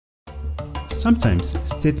Sometimes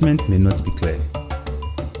statement may not be clear,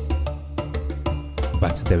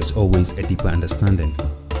 but there is always a deeper understanding.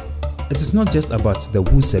 It is not just about the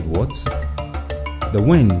who said what. The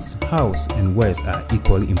whens, hows, and wheres are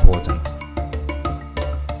equally important.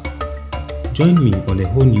 Join me on a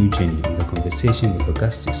whole new journey in the conversation with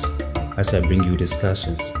Augustus as I bring you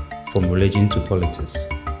discussions from religion to politics,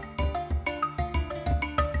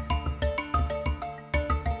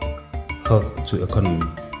 health to economy,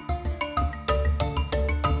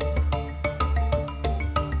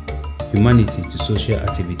 humanity to social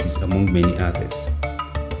activities, among many others.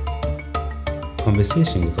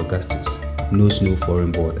 Conversation with Augustus knows no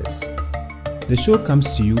foreign borders. The show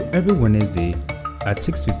comes to you every Wednesday at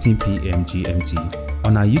 6:15 p.m. GMT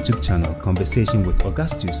on our YouTube channel Conversation with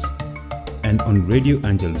Augustus and on Radio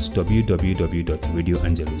Angelus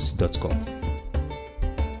www.radioangelus.com.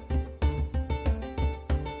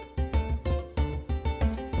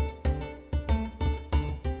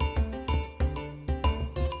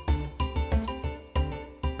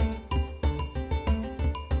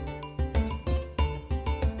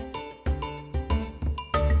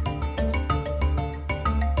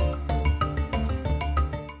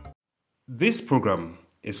 This program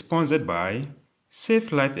is sponsored by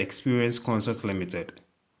Safe Life Experience Consult Limited.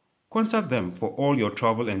 Contact them for all your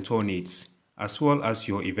travel and tour needs, as well as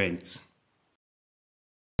your events.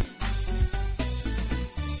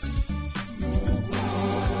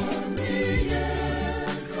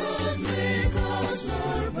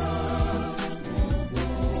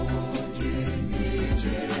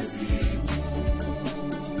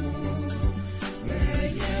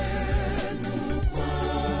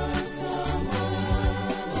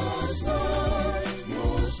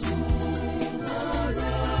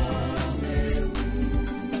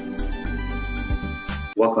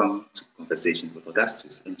 Welcome to Conversation with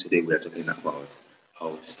Augustus, and today we are talking about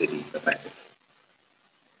how to study the Bible.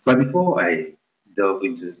 But before I delve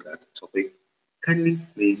into that topic, kindly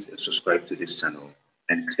please subscribe to this channel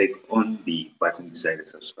and click on the button beside the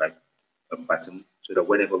subscribe button so that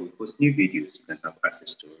whenever we post new videos, you can have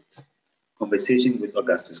access to it. Conversation with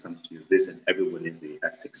Augustus comes to you this and every Wednesday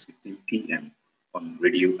at 6:15 p.m. on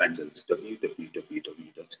Radio Angelus,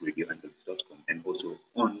 www.radioangelus.com, and also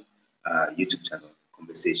on YouTube channel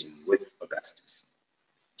Conversation with Augustus.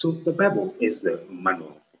 So the Bible is the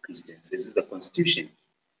manual for Christians. This is the constitution.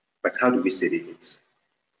 But how do we study it?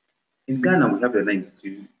 In Ghana, we have the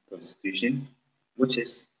 92 Constitution, which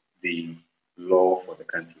is the law for the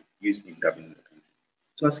country, used in governing the country.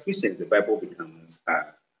 So as Christians, the Bible becomes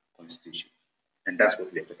our constitution. And that's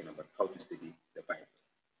what we are talking about, how to study the Bible.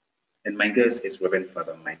 And my guest is Reverend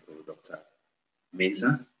Father Michael Dr.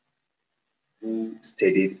 Mensah, who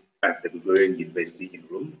studied at the Gregorian University in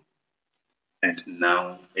Rome and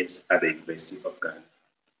now is at the University of Ghana.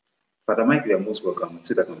 Father Mike, you are most welcome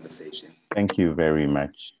to the conversation. Thank you very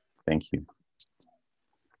much. Thank you.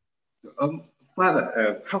 So,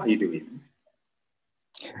 Father, how are you doing?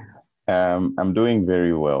 I'm doing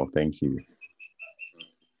very well, thank you.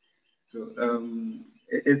 So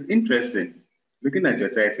it's interesting looking at your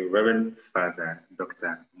title, Reverend Father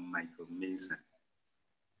Dr. Michael Mensah.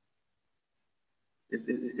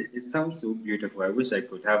 It sounds so beautiful. I wish I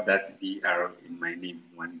could have that DR in my name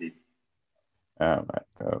one day.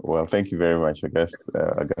 Well, thank you very much,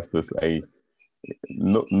 Augustus.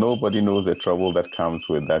 Nobody knows the trouble that comes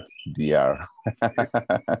with that DR.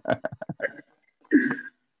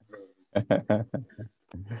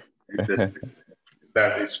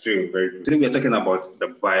 That is true. Very true. Today we are talking about the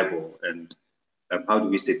Bible and how do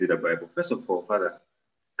we study the Bible. First of all, Father,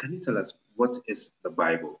 can you tell us what is the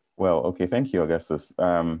Bible? Well, okay, thank you, Augustus.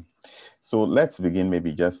 So let's begin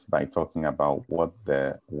maybe just by talking about what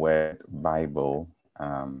the word Bible,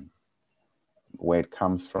 where it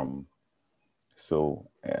comes from. So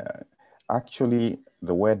actually,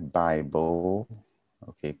 the word Bible,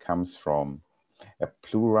 okay, comes from a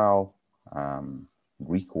plural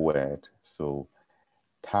Greek word. So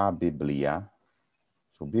ta biblia.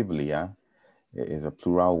 So biblia is a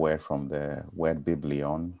plural word from the word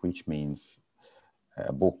biblion, which means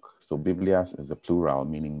a book. So Biblia is the plural,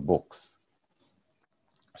 meaning books.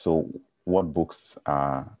 So what books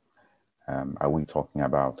are we talking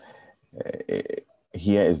about?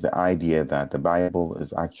 Here is the idea that the Bible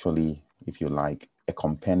is actually, if you like, a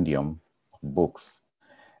compendium of books.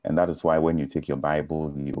 And that is why when you take your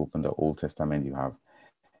Bible, you open the Old Testament, you have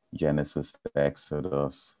Genesis,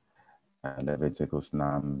 Exodus, Leviticus,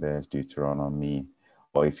 Numbers, Deuteronomy.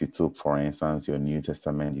 Or if you took, for instance, your New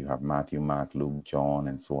Testament, you have Matthew, Mark, Luke, John,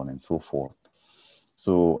 and so on and so forth.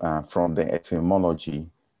 So from the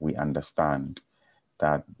etymology, we understand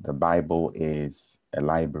that the Bible is a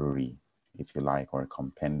library if you like, or a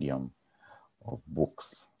compendium of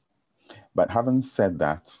books. But having said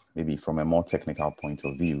that, maybe from a more technical point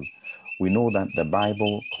of view, we know that the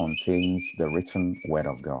Bible contains the written word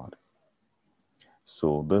of God.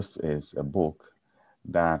 So this is a book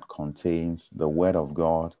that contains the word of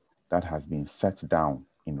God that has been set down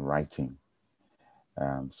in writing.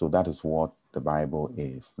 So that is what the Bible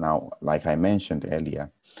is. Now, like I mentioned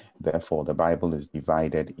earlier, therefore, the Bible is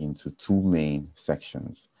divided into two main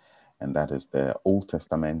sections, and that is the Old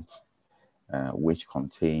Testament, which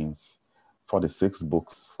contains 46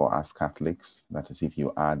 books for us Catholics. That is, if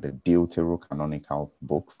you add the deuterocanonical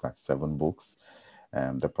books, that's 7 books.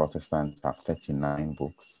 The Protestants have 39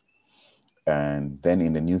 books. And then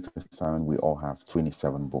in the New Testament, we all have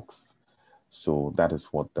 27 books. So that is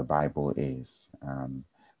what the Bible is.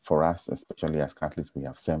 For us, especially as Catholics, we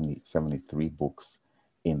have 73 books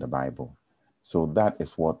in the Bible. So that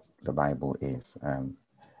is what the Bible is,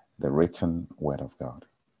 the written word of God.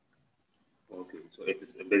 Okay, so it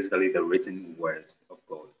is basically the written word of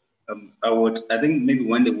God. I think maybe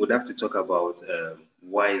one day we'd have to talk about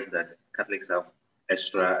why is that Catholics have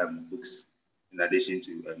extra books in addition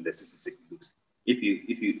to the 66 books. If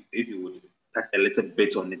you would touch a little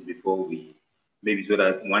bit on it before we maybe so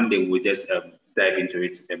that one day we'll just dive into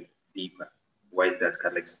it deeper. Why is that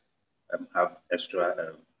Catholics have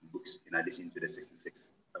extra books in addition to the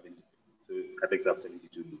 66? So Catholics have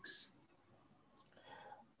 72 books.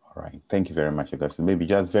 All right. Thank you very much, Augustus. Maybe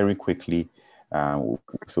just very quickly.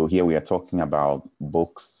 So here we are talking about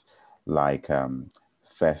books like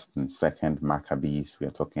First and Second Maccabees. We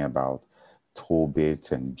are talking about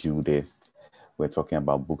Tobit and Judith. We're talking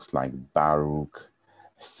about books like Baruch,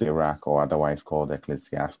 Sirach, or otherwise called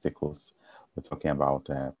Ecclesiasticus. We're talking about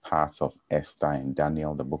parts of Esther and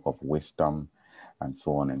Daniel, the book of wisdom, and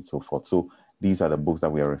so on and so forth. So these are the books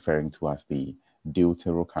that we are referring to as the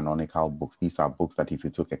deuterocanonical books. These are books that if you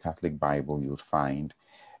took a Catholic Bible, you'd find.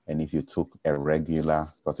 And if you took a regular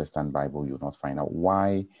Protestant Bible, you would not find out.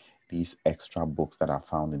 Why these extra books that are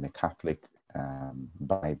found in the Catholic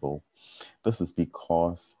Bible? This is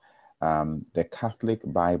because the Catholic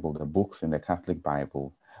Bible, the books in the Catholic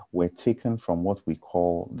Bible, were taken from what we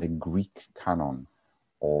call the Greek canon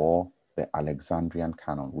or the Alexandrian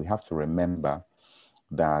canon. We have to remember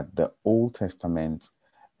that the Old Testament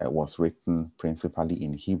was written principally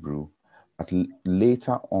in Hebrew, but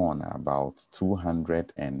later on, about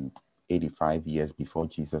 285 years before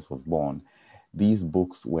Jesus was born, these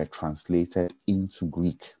books were translated into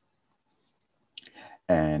Greek.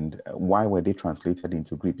 And why were they translated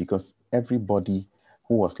into Greek? Because everybody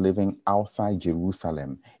who was living outside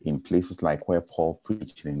Jerusalem, in places like where Paul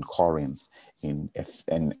preached, in Corinth, in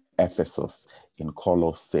Ephesus, in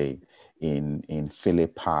Colossae, in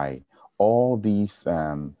Philippi, all these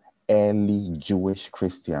early Jewish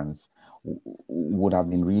Christians would have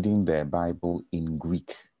been reading their Bible in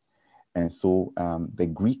Greek. And so the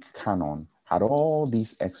Greek canon had all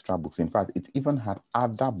these extra books. In fact, it even had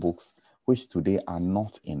other books which today are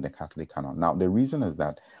not in the Catholic canon. Now, the reason is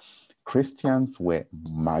that Christians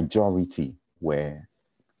majority were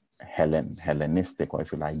Hellenistic, or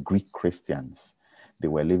if you like, Greek Christians. They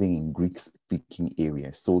were living in Greek-speaking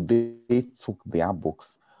areas. So they took their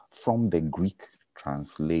books from the Greek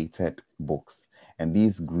translated books. And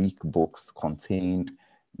these Greek books contained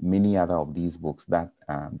many other of these books that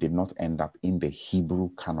did not end up in the Hebrew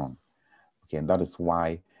canon. Okay, and that is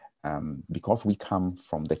why, because we come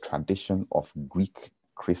from the tradition of Greek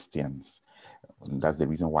Christians, and that's the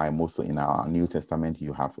reason why most in our New Testament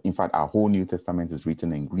you have, in fact, our whole New Testament is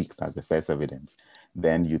written in Greek. That's the first evidence.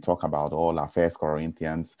 Then you talk about all our First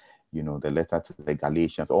Corinthians, you know, the letter to the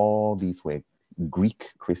Galatians, all these were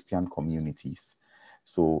Greek Christian communities.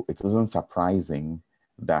 So it isn't surprising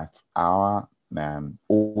that our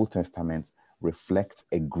Old Testament reflects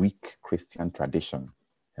a Greek Christian tradition.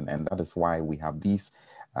 And that is why we have these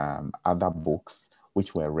other books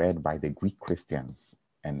which were read by the Greek Christians.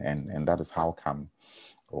 And that is how come,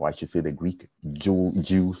 or I should say the Greek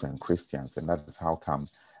Jews and Christians, and that is how come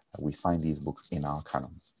we find these books in our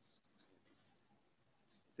canon.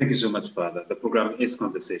 Thank you so much, Father. The program is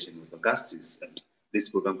Conversation with Augustus, and this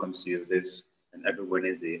program comes to you this and every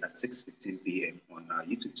Wednesday at 6:15 p.m. on our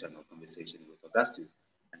YouTube channel, Conversation with Augustus,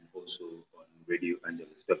 and also on Radio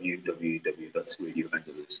Angelus,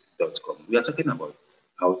 www.radioangelus.com. We are talking about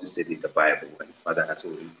how to study the Bible, and Father has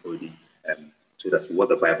already told us what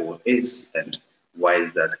the Bible is and why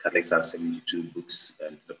is that Catholics have 72 books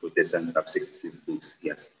and the Protestants have 66 books.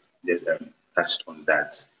 Yes, just touched on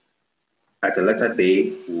that. At a later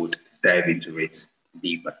day, we would dive into it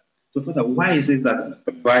deeper. So, Father, why is it that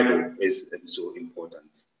the Bible is so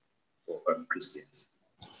important for Christians?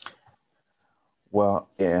 Well,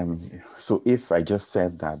 so if I just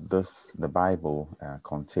said that the Bible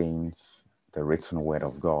contains the written word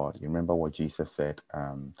of God, you remember what Jesus said,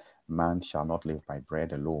 man shall not live by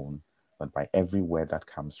bread alone, but by every word that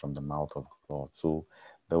comes from the mouth of God. So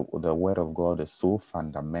the word of God is so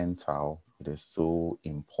fundamental, it is so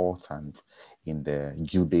important in the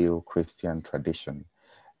Judeo-Christian tradition,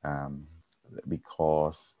 um,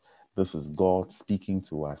 because this is God speaking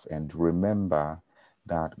to us. And remember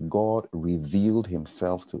that God revealed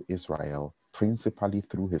himself to Israel principally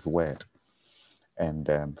through his word. And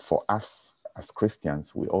for us as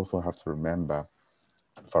Christians, we also have to remember,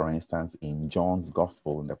 for instance, in John's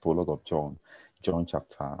Gospel, in the prologue of John, John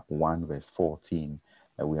chapter 1, verse 14,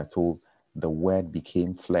 that we are told the word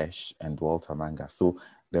became flesh and dwelt among us. So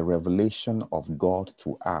the revelation of God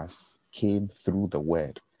to us came through the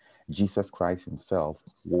word. Jesus Christ himself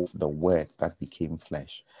was the word that became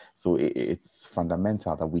flesh. So it's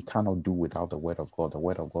fundamental that we cannot do without the word of God. The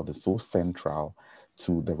word of God is so central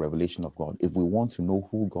to the revelation of God. If we want to know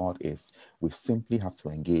who God is, we simply have to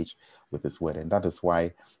engage with his word. And that is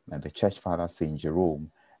why the church father, St. Jerome,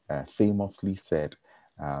 famously said,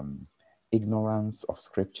 ignorance of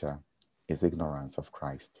scripture is ignorance of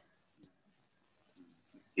Christ.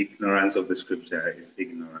 Ignorance of the scripture is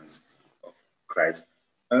ignorance of Christ.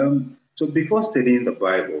 So before studying the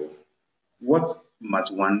Bible, what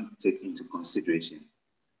must one take into consideration?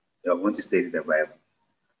 I want to study the Bible.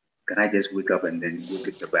 Can I just wake up and then go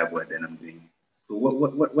get the Bible and then I'm doing? So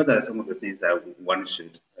what are some of the things that one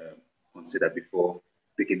should consider before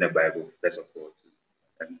picking the Bible, first of all,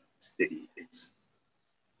 to study it?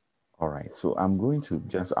 All right, so I'm going to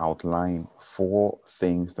just outline 4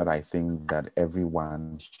 things that I think that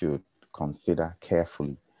everyone should consider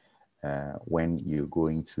carefully when you're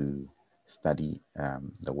going to study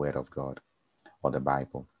the Word of God or the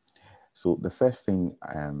Bible. So the first thing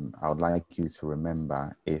I would like you to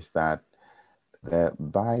remember is that the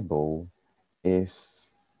Bible is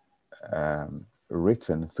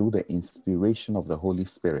written through the inspiration of the Holy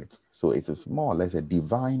Spirit. So it is more or less a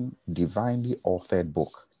divinely authored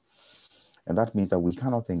book. And that means that we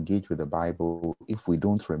cannot engage with the Bible if we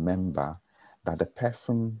don't remember that the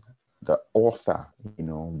person, the author,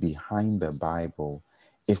 behind the Bible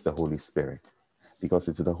is the Holy Spirit. Because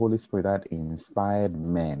it's the Holy Spirit that inspired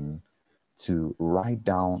men to write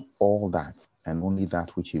down all that and only that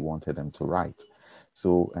which he wanted them to write.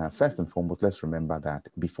 So first and foremost, let's remember that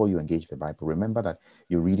before you engage the Bible, remember that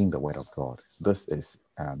you're reading the Word of God. This is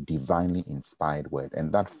divinely inspired word.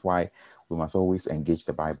 And that's why we must always engage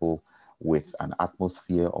the Bible with an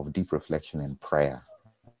atmosphere of deep reflection and prayer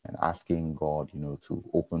and asking God, to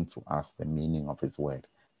open to us the meaning of his word.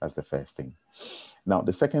 That's the first thing. Now,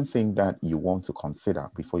 the second thing that you want to consider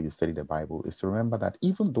before you study the Bible is to remember that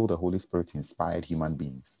even though the Holy Spirit inspired human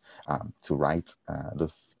beings to write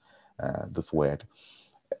this word,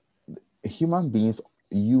 human beings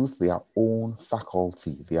use their own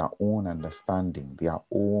faculty, their own understanding, their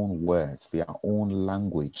own words, their own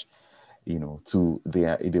language, they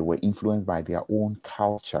were influenced by their own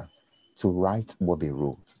culture to write what they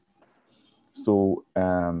wrote. So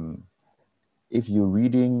if you're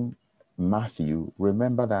reading Matthew,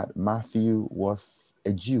 remember that Matthew was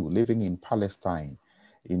a Jew living in Palestine,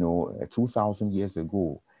 2,000 years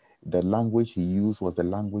ago. The language he used was the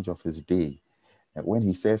language of his day. When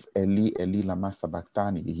he says Eli, Eli, lama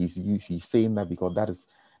sabachthani, he's saying that because that is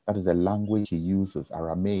the language he uses,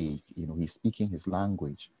 Aramaic. He's speaking his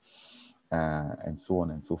language, and so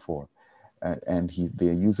on and so forth. And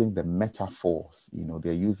they're using the metaphors.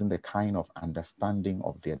 They're using the kind of understanding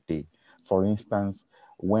of their day. For instance,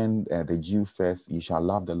 when the Jew says, "You shall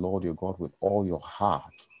love the Lord your God with all your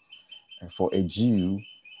heart," for a Jew,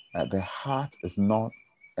 the heart is not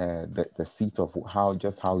the seat of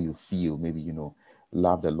how you feel. Maybe,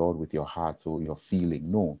 love the Lord with your heart or your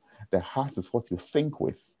feeling. No, the heart is what you think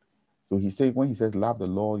with. So when he says, love the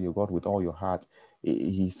Lord your God with all your heart,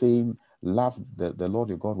 he's saying, love the Lord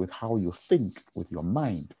your God with how you think, with your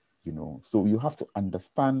mind. So you have to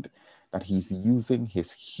understand that he's using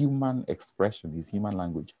his human expression, his human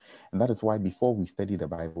language. And that is why before we study the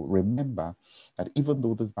Bible, remember that even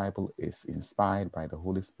though this Bible is inspired by the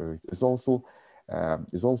Holy Spirit, it's also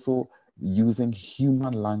using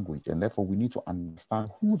human language. And therefore we need to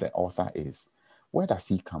understand who the author is. Where does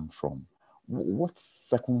he come from? What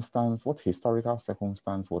circumstance, what historical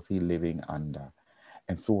circumstance was he living under?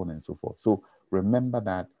 And so on and so forth. So remember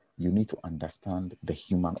that you need to understand the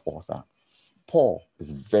human author. Paul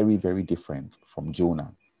is very, very different from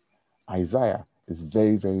Jonah. Isaiah is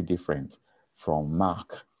very, very different from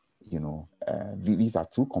Mark. These are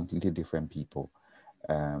 2 completely different people.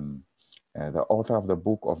 The author of the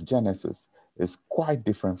book of Genesis is quite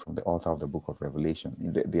different from the author of the book of Revelation.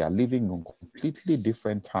 They are living on completely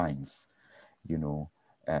different times, you know,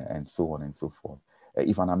 and so on and so forth.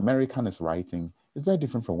 If an American is writing, it's very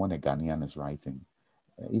different from when a Ghanaian is writing.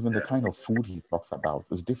 Even the kind of food he talks about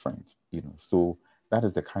is different, you know. So that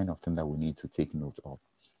is the kind of thing that we need to take note of.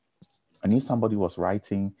 And if somebody was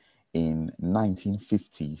writing in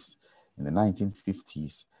 1950s, in the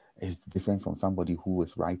 1950s, is different from somebody who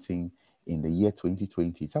was writing in the year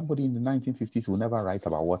 2020. Somebody in the 1950s will never write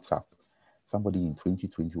about WhatsApp. Somebody in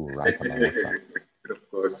 2020 will write about WhatsApp.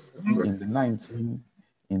 Of course.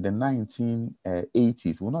 In the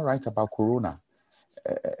 1980s will not write about Corona.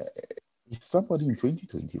 If somebody in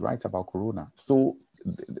 2020 writes about Corona, so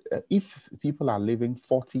if people are living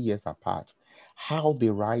 40 years apart, how they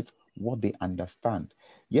write, what they understand.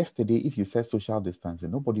 Yesterday, if you said social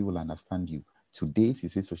distancing, nobody will understand you. Today, if you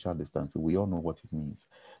say social distancing, we all know what it means.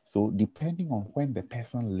 So depending on when the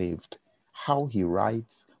person lived, how he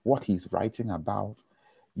writes, what he's writing about,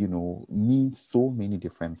 you know, means so many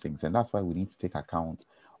different things. And that's why we need to take account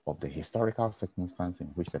of the historical circumstance in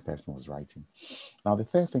which the person was writing. Now, the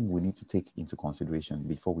third thing we need to take into consideration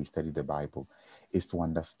before we study the Bible is to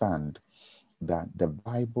understand that the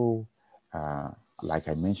Bible, like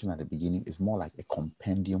I mentioned at the beginning, is more like a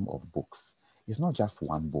compendium of books. It's not just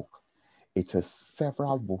one book. It is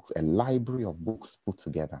several books, a library of books put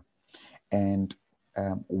together. And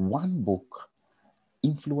one book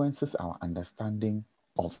influences our understanding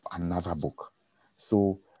of another book.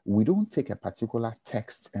 So we don't take a particular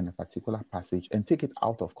text and a particular passage and take it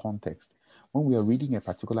out of context. When we are reading a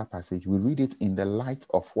particular passage, we read it in the light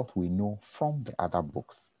of what we know from the other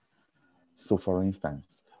books. So, for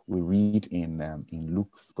instance, we read in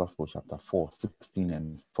Luke's Gospel, chapter 4, 16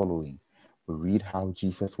 and following, we read how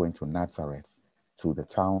Jesus went to Nazareth, to the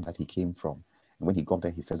town that he came from. And when he got there,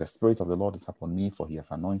 he said, "The Spirit of the Lord is upon me, for he has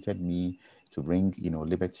anointed me to bring,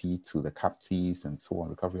 liberty to the captives and so on,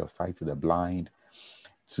 recovery of sight to the blind,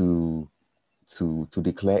 to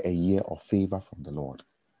declare a year of favor from the Lord."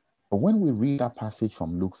 But when we read that passage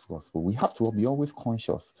from Luke's Gospel, we have to be always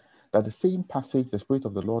conscious that the same passage, "the Spirit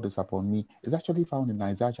of the Lord is upon me," is actually found in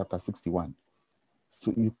Isaiah chapter 61.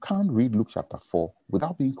 So you can't read Luke chapter 4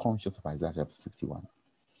 without being conscious of Isaiah chapter 61.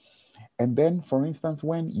 And then, for instance,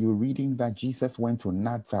 when you're reading that Jesus went to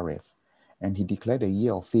Nazareth and he declared a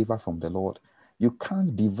year of favor from the Lord, you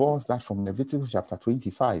can't divorce that from Leviticus chapter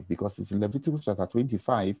 25, because it's in Leviticus chapter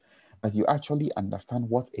 25 that you actually understand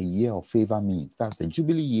what a year of favor means. That's the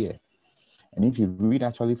Jubilee year. And if you read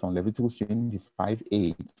actually from Leviticus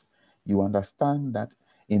 25:8, you understand that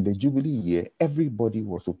in the Jubilee year, everybody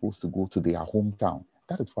was supposed to go to their hometown.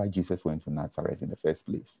 That is why Jesus went to Nazareth in the first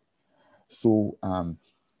place. So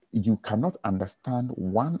you cannot understand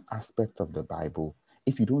one aspect of the Bible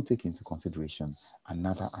if you don't take into consideration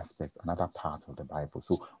another aspect, another part of the Bible.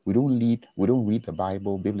 So we don't read the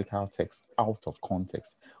Bible, biblical text, out of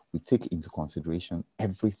context. We take into consideration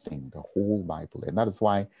everything, the whole Bible. And that is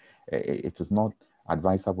why it is not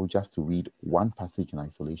advisable just to read one passage in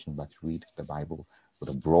isolation, but to read the Bible with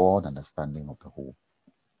a broad understanding of the whole.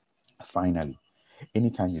 Finally,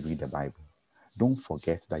 anytime you read the Bible, don't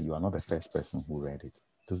forget that you are not the first person who read it.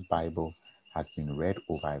 This Bible has been read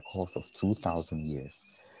over a course of 2,000 years.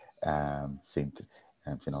 Saint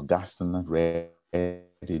Augustus read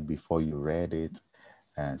it before you read it.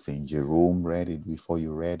 Saint Jerome read it before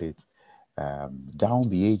you read it. Down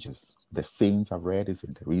the ages, the saints have read it.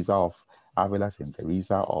 Saint Teresa of Avila, Saint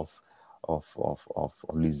Teresa of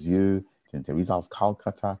Lisieux, Saint Teresa of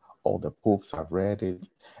Calcutta. All the popes have read it,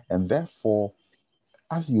 and therefore,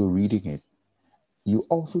 as you're reading it, you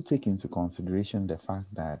also take into consideration the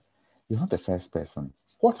fact that you're not the first person.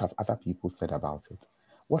 What have other people said about it?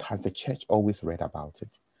 What has the church always read about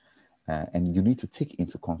it? And you need to take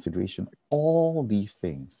into consideration all these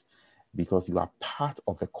things because you are part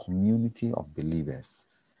of the community of believers.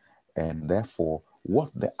 And therefore,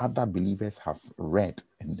 what the other believers have read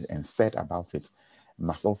and said about it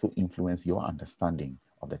must also influence your understanding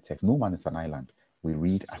of the text. No man is an island. We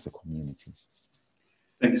read as a community.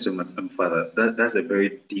 Thank you so much, Father. That's a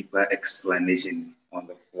very deeper explanation on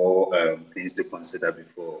the four things to consider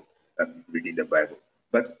before reading the Bible.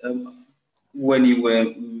 But when you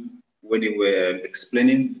were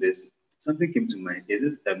explaining this, something came to mind.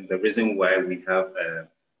 Is this the reason why we have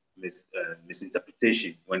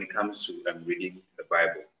misinterpretation when it comes to reading the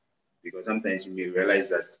Bible? Because sometimes you may realize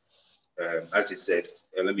that, as you said,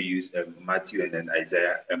 let me use Matthew and then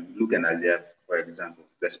Isaiah, Luke and Isaiah, for example.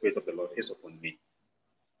 The Spirit of the Lord is upon me.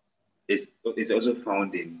 It's also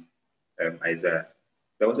found in Isaiah.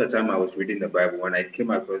 there was a time I was reading the Bible. When I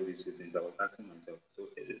came across these two things, I was asking myself, so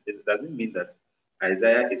does it mean that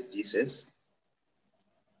Isaiah is Jesus?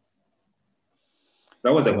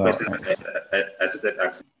 That was the Well, question I started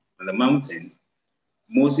asking. On the mountain,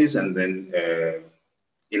 Moses and then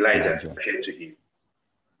Elijah Elijah. appeared to him,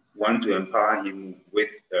 one to empower him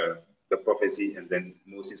with the prophecy, and then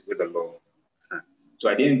Moses with the law. So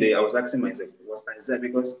at the end of the day, I was asking myself, was Isaiah,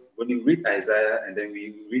 because when you read Isaiah and then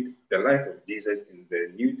we read the life of Jesus in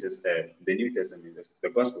the New Testament, the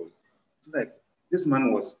Gospels, it's like this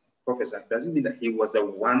man was prophesied. Doesn't mean that he was the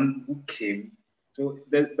one who came. So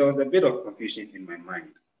there was a bit of confusion in my mind,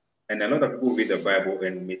 and a lot of people read the Bible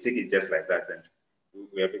and may take it just like that. And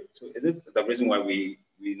we are so is it the reason why we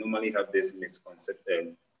normally have this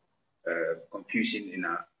misconception, confusion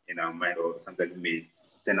in our mind, or sometimes we may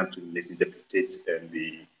tend up to misinterpret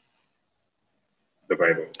the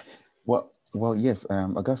Bible? Well, yes,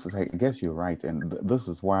 Augustus, I guess you're right, and this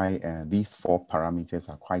is why these four parameters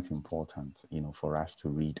are quite important, for us to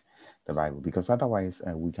read the Bible, because otherwise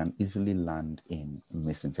we can easily land in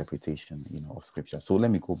misinterpretation, of Scripture. So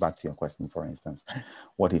let me go back to your question, for instance,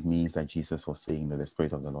 what it means that Jesus was saying that the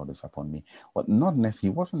Spirit of the Lord is upon me. Well, he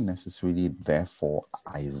wasn't necessarily there for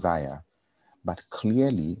Isaiah, but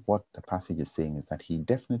clearly what the passage is saying is that he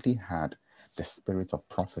definitely had the spirit of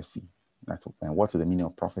prophecy. And what's the meaning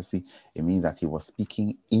of prophecy? It means that he was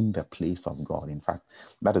speaking in the place of God. In fact,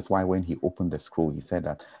 that is why when he opened the scroll, he said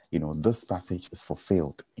that, this passage is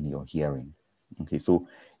fulfilled in your hearing. Okay, so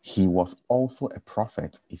he was also a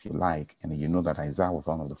prophet, if you like, and you know that Isaiah was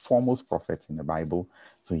one of the foremost prophets in the Bible,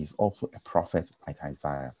 so he's also a prophet like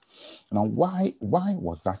Isaiah. Now, why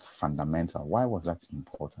was that fundamental? Why was that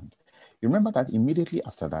important? You remember that immediately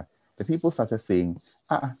after that, the people started saying,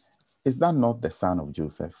 is that not the son of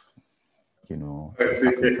Joseph? The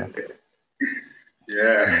carpenter.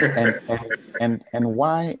 Yeah. And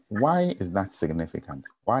why is that significant?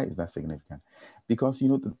 Why is that significant? Because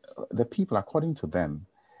the people, according to them,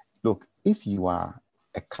 look, if you are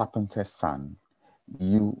a carpenter's son,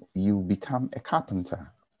 you become a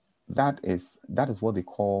carpenter. That is what they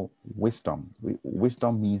call wisdom.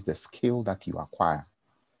 Wisdom means the skill that you acquire.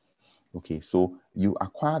 Okay, so you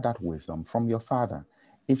acquire that wisdom from your father.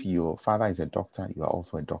 If your father is a doctor, you are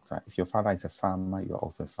also a doctor. If your father is a farmer, you're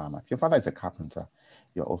also a farmer. If your father is a carpenter,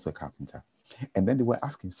 you're also a carpenter. And then they were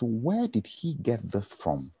asking, so where did he get this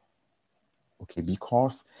from? Okay,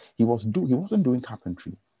 because he wasn't doing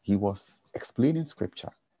carpentry. He was explaining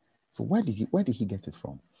scripture. So where did he get it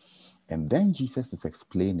from? And then Jesus is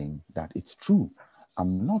explaining that it's true.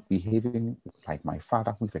 I'm not behaving like my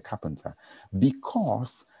father who is a carpenter,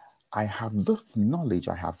 because I have this knowledge,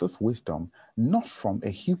 I have this wisdom, not from a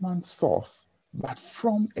human source, but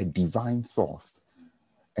from a divine source.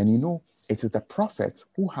 And it is the prophets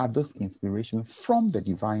who had this inspiration from the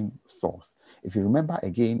divine source. If you remember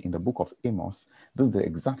again in the book of Amos, this is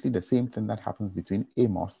exactly the same thing that happens between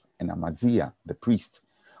Amos and Amaziah, the priest,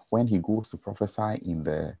 when he goes to prophesy in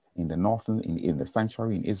the northern, in the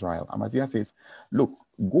sanctuary in Israel. Amaziah says, look,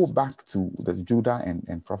 go back to the Judah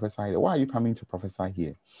and prophesy. Why are you coming to prophesy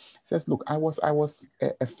here? He says, look, I was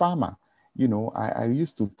a farmer. I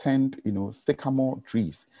used to tend, sycamore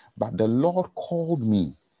trees, but the Lord called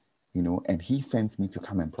me, and he sent me to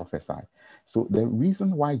come and prophesy. So the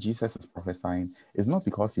reason why Jesus is prophesying is not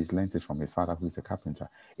because he's learned it from his father who is a carpenter.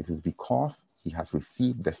 It is because he has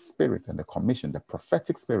received the spirit and the commission, the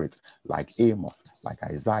prophetic spirit, like Amos, like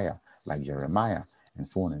Isaiah, like Jeremiah, and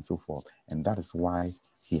so on and so forth. And that is why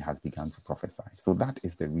he has begun to prophesy. So that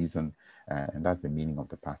is the reason, and that's the meaning of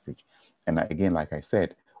the passage. And again, like I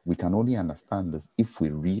said, we can only understand this if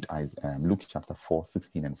we read Luke chapter 4,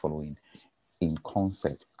 16 and following in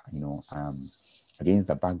concert, against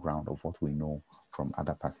the background of what we know from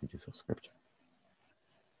other passages of Scripture.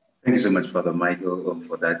 Thank you so much, Father Michael,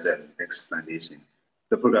 for that explanation.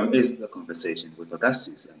 The program is The Conversation with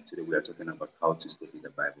Augustus, and today we are talking about how to study the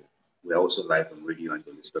Bible. We are also live on Radio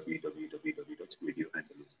Angelus,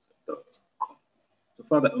 www.radioangelus.com. So,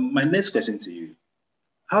 Father, my next question to you,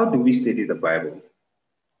 how do we study the Bible?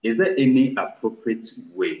 Is there any appropriate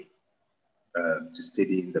way to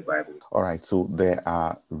study the Bible? All right, so there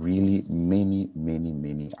are really many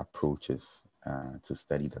approaches to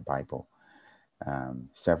study the Bible.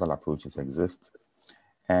 Several approaches exist,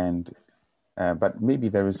 and but maybe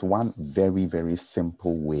there is one very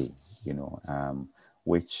simple way,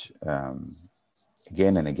 which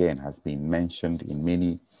again and again has been mentioned in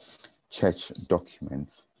many church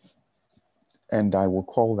documents, and I will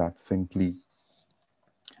call that simply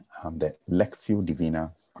the Lectio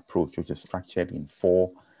Divina approach, which is structured in four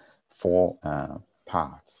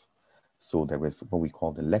parts. So there is what we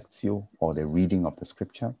call the lectio, or the reading of the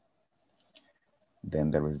scripture.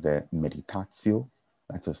 Then there is the meditatio,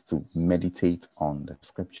 that is to meditate on the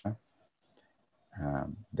scripture.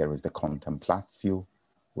 There is the contemplatio,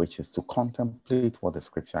 which is to contemplate what the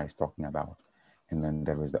scripture is talking about. And then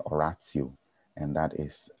there is the oratio, and that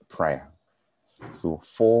is prayer. So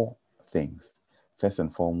 4 things. First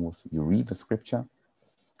and foremost, you read the scripture,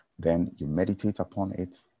 then you meditate upon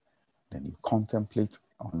it, then you contemplate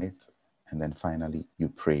on it, and then finally you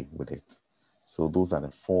pray with it. So those are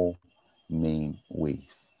the 4 main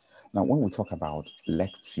ways. Now, when we talk about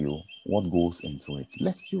lectio, what goes into it?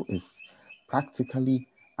 Lectio is practically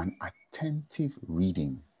an attentive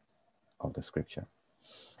reading of the scripture.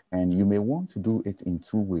 And you may want to do it in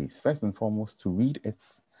 2 ways. First and foremost, to read it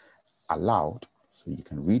aloud. So you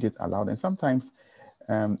can read it aloud. And sometimes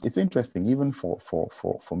it's interesting, even for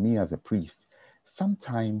me as a priest,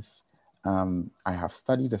 sometimes I have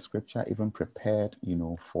studied the scripture, even prepared,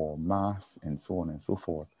 for mass and so on and so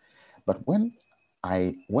forth. But when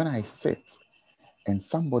I sit and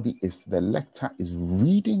the lector is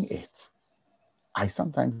reading it, I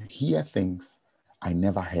sometimes hear things I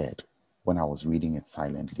never heard when I was reading it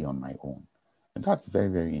silently on my own. And that's very,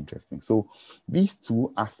 very interesting. So these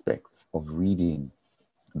 2 aspects of reading,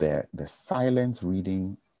 the silent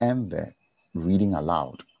reading and the reading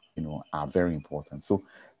aloud, are very important. So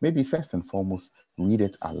maybe first and foremost, read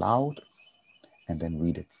it aloud and then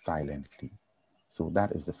read it silently. So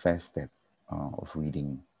that is the first step of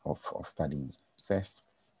reading, of studying. First,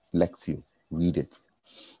 lectio, read it.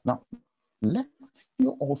 Now,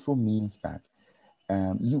 lectio also means that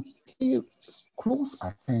you pay close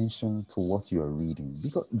attention to what you are reading,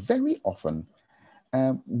 because very often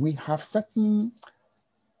we have certain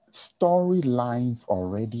storylines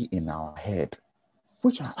already in our head,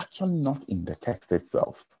 which are actually not in the text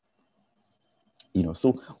itself.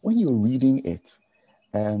 So when you're reading it,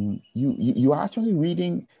 you are actually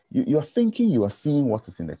reading, you're thinking you are seeing what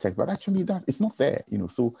is in the text, but actually that it's not there.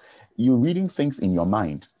 So you're reading things in your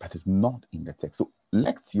mind, but it's not in the text. So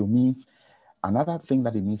lectio means, another thing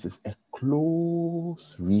that it means is a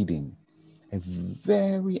close reading, a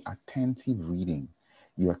very attentive reading.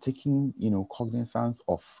 You are taking, cognizance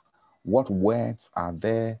of what words are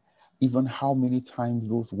there, even how many times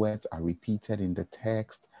those words are repeated in the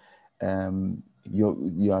text.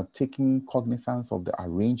 You are taking cognizance of the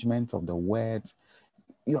arrangement of the words.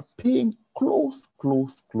 You're paying close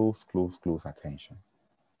attention.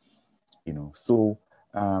 So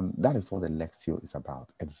that is what the lectio is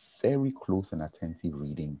about, a very close and attentive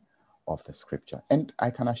reading of the scripture. And I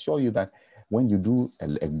can assure you that when you do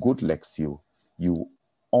a good lectio, you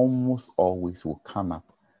almost always will come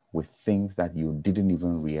up with things that you didn't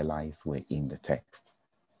even realize were in the text.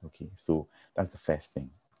 Okay, so that's the first thing,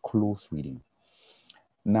 close reading.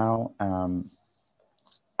 Now,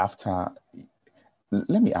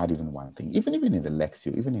 let me add even one thing. Even in the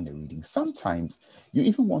lectio, even in the reading, sometimes you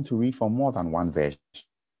even want to read from more than one version.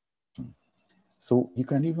 So you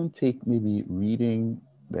can even take maybe reading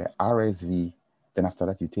the RSV, then after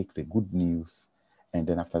that you take the Good News, and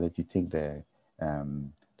then after that you take the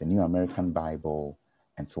New American Bible,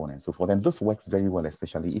 and so on and so forth. And this works very well,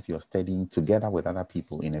 especially if you're studying together with other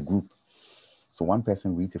people in a group. So one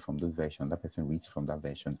person reads it from this version, that person reads from that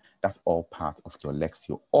version. That's all part of your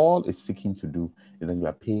lectio. All it's seeking to do is that you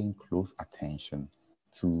are paying close attention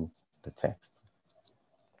to the text.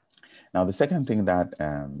 Now, the second thing that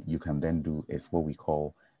you can then do is what we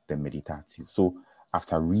call the meditatio. So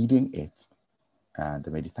after reading it,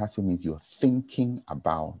 the meditatio means you're thinking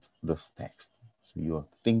about this text. So you're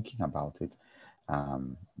thinking about it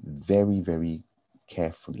very, very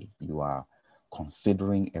carefully. You are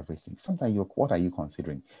considering everything. Sometimes what are you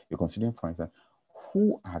considering? You're considering, for instance,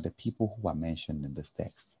 who are the people who are mentioned in this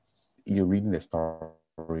text? You're reading the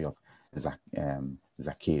story of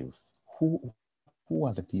Zacchaeus. Who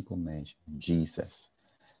are the people mentioned? Jesus,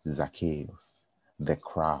 Zacchaeus, the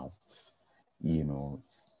crowds. You're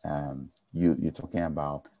talking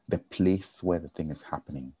about the place where the thing is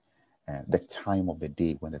happening, the time of the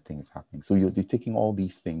day when the thing is happening. So you're taking all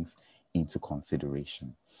these things into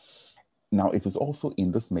consideration. Now, it is also in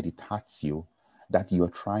this meditatio that you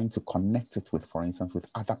are trying to connect it with, for instance, with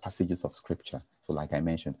other passages of scripture. So like I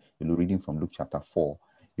mentioned, you're reading from Luke chapter 4,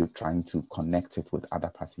 you're trying to connect it with other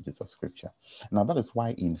passages of scripture. Now, that is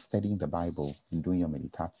why in studying the Bible, in doing your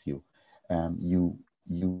meditatio, you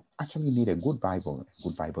actually need a good Bible,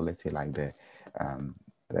 let's say like the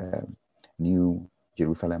New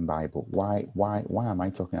Jerusalem Bible. Why am I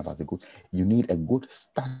talking about the good? You need a good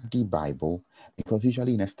study Bible, because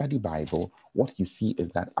usually in a study Bible, what you see is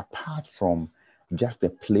that apart from just the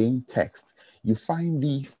plain text, you find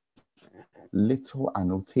these little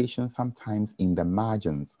annotations, sometimes in the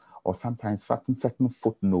margins, or sometimes certain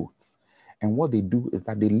footnotes. And what they do is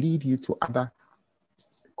that they lead you to other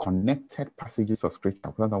connected passages of scripture,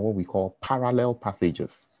 what we call parallel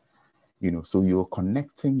passages. So you're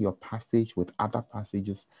connecting your passage with other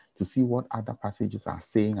passages to see what other passages are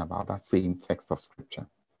saying about that same text of scripture.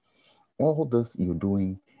 All this you're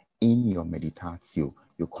doing in your meditatio.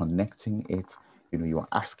 You're connecting it, you're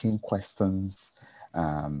asking questions,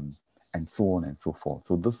 and so on and so forth.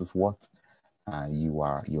 So this is what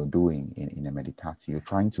you're doing in a meditatio. You're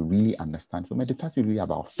trying to really understand. So meditatio is really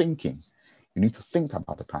about thinking. You need to think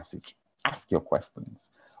about the passage. Ask your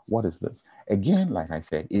questions. What is this? Again, like I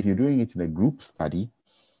said, if you're doing it in a group study,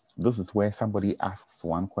 this is where somebody asks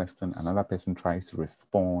one question, another person tries to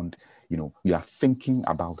respond. You are thinking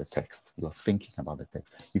about the text. You're thinking about the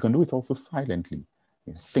text. You can do it also silently.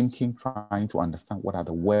 You're thinking, trying to understand what are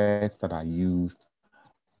the words that are used.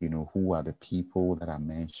 Who are the people that are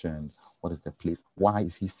mentioned? What is the place? Why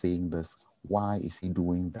is he saying this? Why is he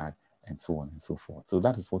doing that? And so on and so forth. So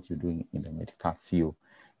that is what you're doing in the meditatio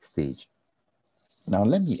stage. Now,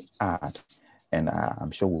 let me add, and I'm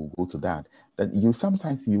sure we'll go to that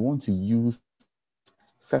sometimes you want to use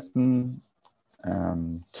certain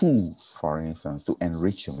tools, for instance, to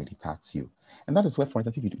enrich your meditatio. And that is where, for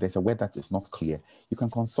instance, if there's a word that is not clear, you can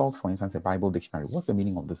consult, for instance, a Bible dictionary. What's the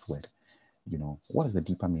meaning of this word? What is the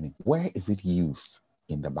deeper meaning? Where is it used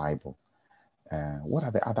in the Bible? What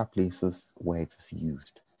are the other places where it is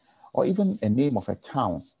used? Or even a name of a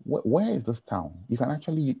town. Where is this town? You can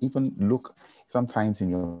actually even look, sometimes in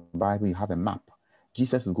your Bible, you have a map.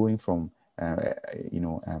 Jesus is going from,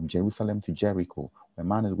 Jerusalem to Jericho. A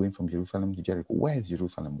man is going from Jerusalem to Jericho. Where is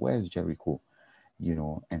Jerusalem? Where is Jericho?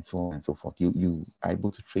 And so on and so forth. You are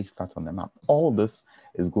able to trace that on the map. All this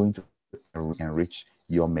is going to enrich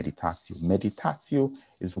your meditatio. Meditatio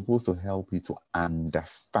is supposed to help you to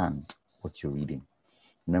understand what you're reading.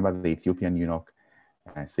 Remember the Ethiopian eunuch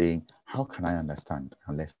saying, how can I understand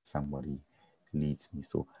unless somebody leads me?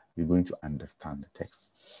 So you're going to understand the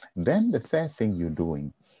text. Then the third thing you're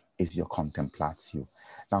doing is your contemplatio.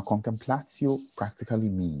 Now, contemplatio practically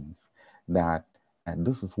means that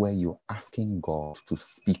this is where you're asking God to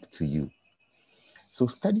speak to you. So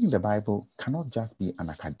studying the Bible cannot just be an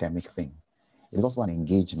academic thing. It's also an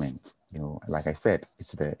engagement. Like I said,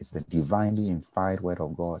 it's the divinely inspired word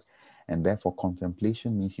of God. And therefore,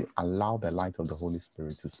 contemplation means you allow the light of the Holy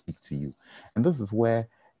Spirit to speak to you. And this is where,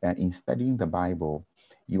 in studying the Bible,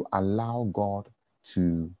 you allow God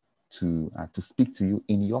to speak to you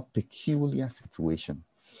in your peculiar situation.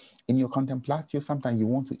 In your contemplatio, sometimes you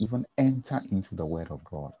want to even enter into the Word of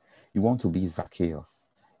God. You want to be Zacchaeus.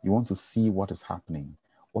 You want to see what is happening,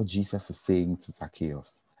 what Jesus is saying to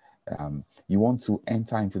Zacchaeus. You want to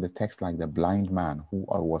enter into the text like the blind man who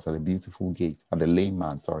was at the beautiful gate, or the lame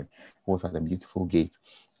man, sorry, who was at the beautiful gate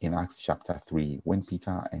in Acts chapter 3, when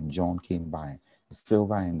Peter and John came by.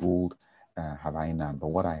 Silver and gold have I none, but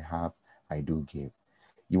what I have, I do give.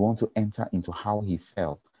 You want to enter into how he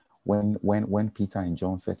felt when Peter and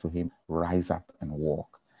John said to him, rise up and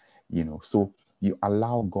walk. So you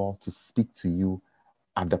allow God to speak to you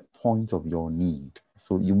at the point of your need.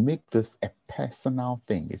 So you make this a personal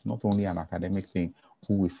thing. It's not only an academic thing,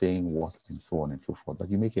 who is saying what, and so on and so forth, but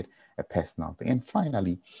you make it a personal thing. And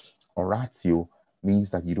finally, oratio means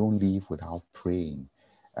that you don't leave without praying.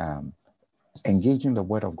 Engaging the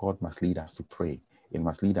word of God must lead us to pray. It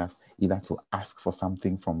must lead us either to ask for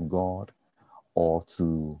something from God, or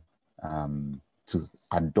to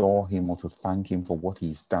adore him, or to thank him for what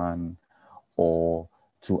he's done, or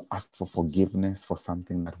to ask for forgiveness for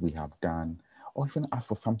something that we have done, or even ask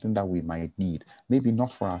for something that we might need, maybe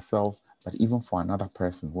not for ourselves, but even for another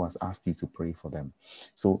person who has asked you to pray for them.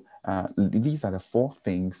 So these are the four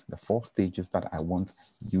things, the four stages that I want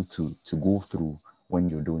you to go through when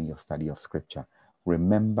you're doing your study of scripture.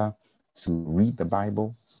 Remember to read the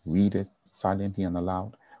Bible, read it silently and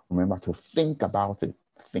aloud. Remember to think about it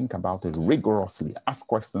rigorously, ask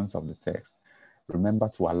questions of the text. Remember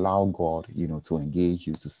to allow God, to engage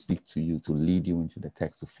you, to speak to you, to lead you into the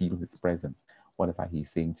text, to feel his presence, whatever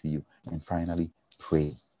he's saying to you. And finally,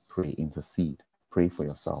 pray, intercede, pray for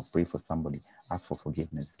yourself, pray for somebody, ask for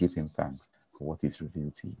forgiveness, give him thanks for what he's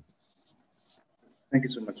revealed to you. Thank you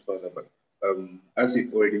so much, Father. But as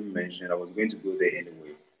you already mentioned, I was going to go there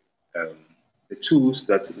anyway. The tools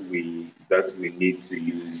that we need to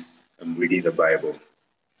use reading the Bible.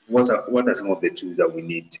 What are some of the tools that we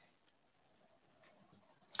need?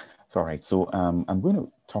 All right. So I'm going to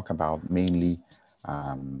talk about mainly,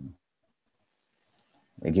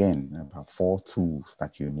 again, about 4 tools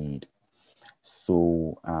that you need.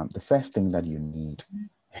 So the first thing that you need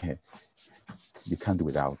you can't do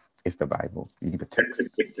without. It's the Bible. You need the text.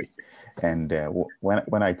 And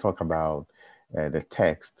when I talk about the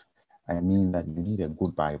text, I mean that you need a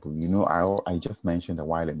good Bible. You know, I just mentioned a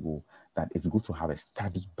while ago that it's good to have a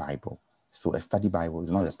study Bible. So a study Bible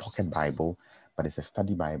is not a pocket Bible, but it's a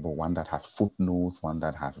study Bible, one that has footnotes, one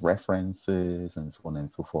that has references, and so on and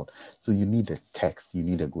so forth. So you need a text. You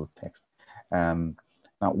need a good text.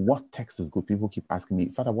 Now, what text is good? People keep asking me,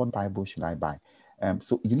 Father, what Bible should I buy?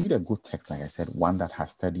 So you need a good text, like I said, one that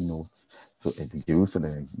has study notes. So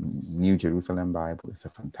the New Jerusalem Bible is a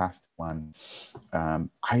fantastic one.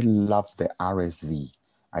 I love the RSV.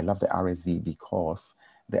 I love the RSV because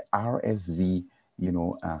the RSV,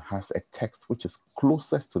 has a text which is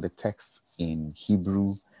closest to the text in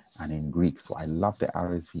Hebrew and in Greek. So I love the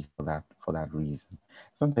RSV for that reason.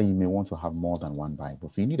 Sometimes you may want to have more than one Bible.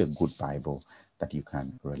 So you need a good Bible that you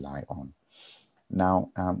can rely on.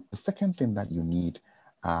 Now, the second thing that you need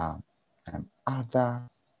are other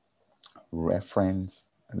reference,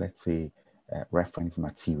 let's say, reference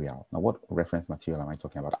material. Now, what reference material am I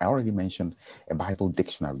talking about? I already mentioned a Bible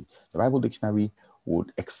dictionary. The Bible dictionary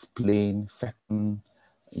would explain certain,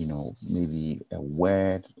 maybe a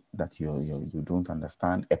word that you don't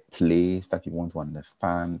understand, a place that you want to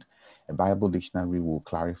understand. A Bible dictionary will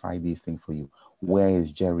clarify these things for you. Where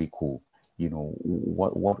is Jericho?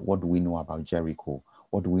 What do we know about Jericho?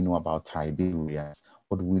 What do we know about Tiberias?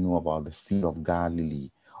 What do we know about the Sea of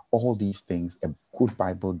Galilee? All these things, a good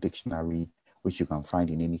Bible dictionary, which you can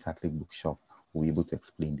find in any Catholic bookshop, will be able to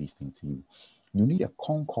explain these things to you. You need a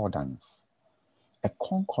concordance. A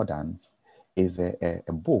concordance is a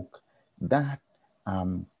book that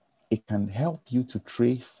it can help you to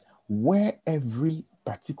trace where every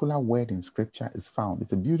particular word in Scripture is found.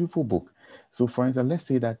 It's a beautiful book. So, for instance, let's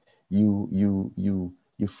say that you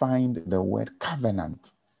find the word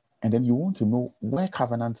covenant, and then you want to know where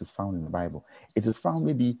covenant is found in the Bible. It is found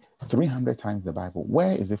maybe 300 times in the Bible.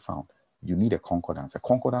 Where is it found? You need a concordance. A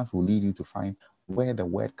concordance will lead you to find where the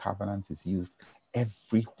word covenant is used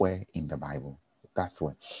everywhere in the Bible. That's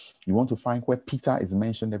where you want to find where Peter is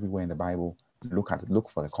mentioned everywhere in the Bible. Look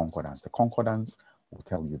for the concordance. The concordance will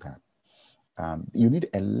tell you that. You need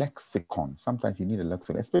a lexicon. Sometimes you need a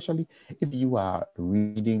lexicon, especially if you are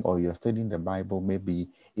reading or you're studying the Bible, maybe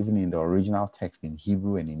even in the original text in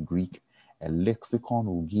Hebrew and in Greek. A lexicon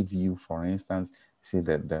will give you, for instance, say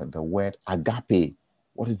the word agape.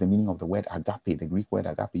 What is the meaning of the word agape? The Greek word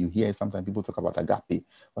agape. You hear sometimes people talk about agape.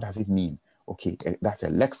 What does it mean? Okay, that's a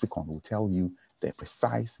lexicon. Will tell you the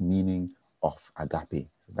precise meaning of agape.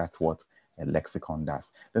 So that's what a lexicon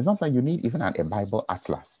does. Then sometimes you need even a Bible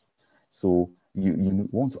atlas. So you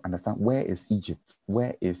want to understand, where is Egypt?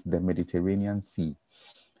 Where is the Mediterranean Sea?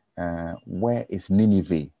 Where is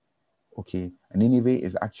Nineveh? Okay, Nineveh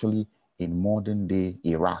is actually in modern day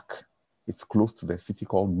Iraq. It's close to the city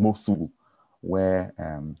called Mosul, where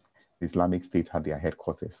the Islamic State had their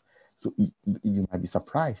headquarters. So you might be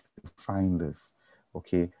surprised to find this.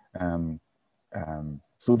 Okay,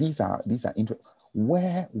 so these are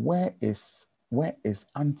where is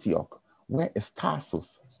Antioch? Where is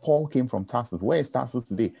Tarsus? Paul came from Tarsus. Where is Tarsus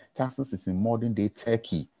today? Tarsus is in modern day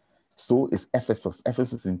Turkey. So is Ephesus.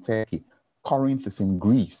 Ephesus is in Turkey. Corinth is in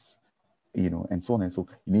Greece, and so on and so.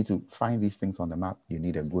 You need to find these things on the map. You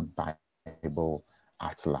need a good Bible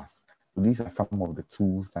atlas. So these are some of the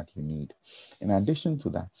tools that you need. In addition to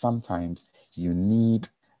that, sometimes you need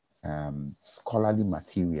scholarly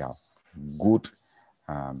material, good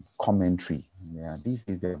commentary. Yeah, these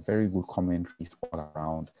days there are very good commentaries all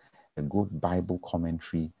around. A good Bible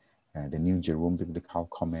commentary, the New Jerome Biblical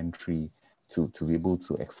Commentary, to be able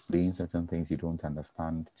to explain certain things you don't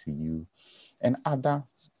understand to you, and other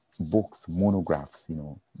books, monographs,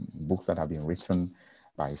 books that have been written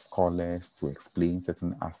by scholars to explain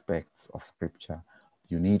certain aspects of Scripture.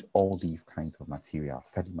 You need all these kinds of material,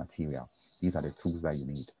 study material. These are the tools that you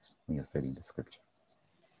need when you're studying the Scripture.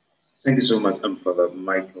 Thank you so much, Father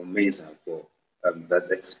Michael Mesa, for that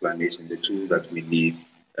explanation, the tools that we need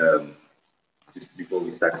just before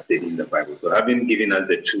we start studying the Bible. So, having given us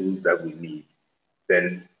the tools that we need,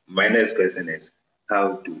 then my next question is,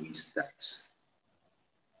 how do we start?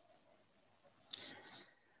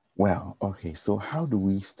 Well, okay, so how do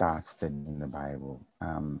we start studying the Bible?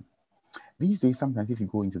 These days, sometimes if you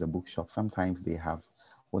go into the bookshop, sometimes they have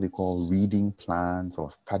what they call reading plans or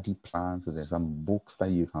study plans. So there's some books that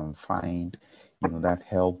you can find, that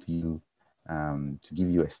help you to give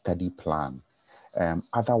you a study plan.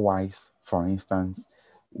 Otherwise, for instance,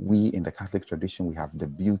 we in the Catholic tradition, we have the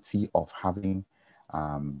beauty of having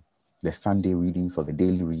the Sunday readings or the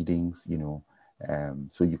daily readings,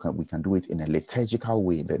 So we can do it in a liturgical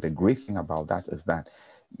way. The great thing about that is that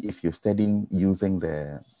if you're studying using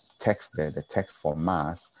the text for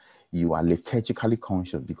Mass, you are liturgically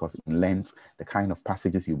conscious, because in Lent, the kind of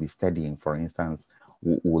passages you'll be studying, for instance,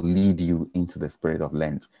 will lead you into the spirit of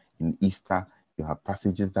Lent. In Easter, you have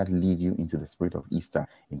passages that lead you into the spirit of Easter.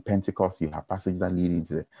 In Pentecost, you have passages that lead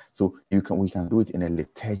into the... So we can do it in a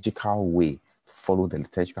liturgical way, follow the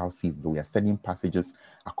liturgical season. So we are studying passages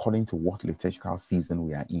according to what liturgical season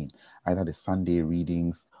we are in, either the Sunday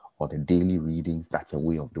readings or the daily readings. That's a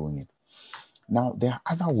way of doing it. Now, there are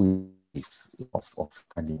other ways of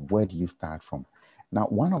studying. Where do you start from? Now,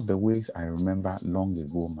 one of the ways I remember long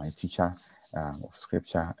ago, my teacher of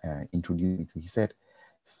scripture introduced me to, he said,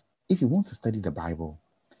 if you want to study the Bible,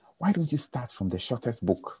 why don't you start from the shortest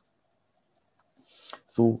book?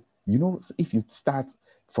 So, if you start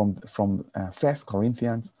from 1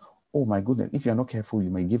 Corinthians, oh my goodness, if you're not careful, you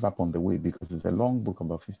may give up on the way, because it's a long book,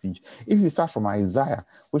 about 15. If you start from Isaiah,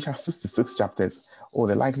 which has 66 chapters,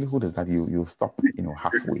 the likelihood is that you'll stop,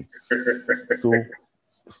 halfway.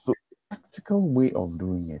 So practical way of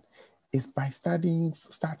doing it is by starting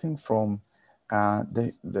from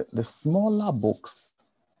the smaller books.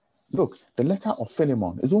 Look, the letter of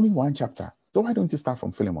Philemon is only one chapter. So why don't you start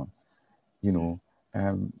from Philemon?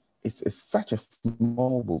 It's such a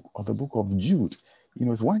small book. Or the book of Jude,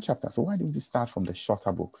 it's one chapter. So why don't you start from the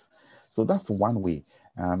shorter books? So that's one way.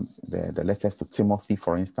 The letters to Timothy,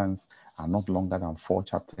 for instance, are not longer than 4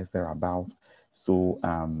 chapters thereabout. So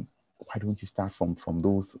why don't you start from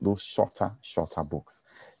those shorter books?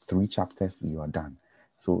 3 chapters, you are done.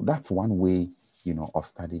 So that's one way, of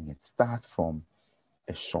studying it. Start from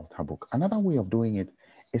a shorter book. Another way of doing it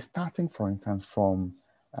is starting, for instance, from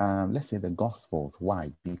let's say the Gospels.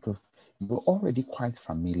 Why? Because you're already quite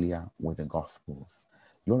familiar with the Gospels.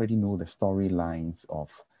 You already know the storylines of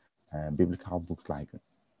biblical books like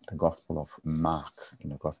the Gospel of Mark,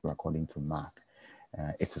 Gospel according to Mark.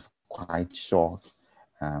 It is quite short,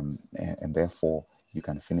 and therefore you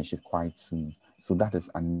can finish it quite soon. So that is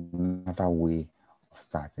another way of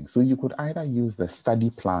starting. So you could either use the study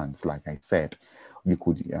plans, like I said. You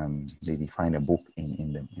could maybe find a book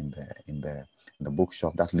in the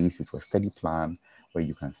bookshop that leads you to a study plan where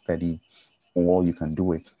you can study, or you can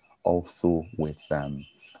do it also with the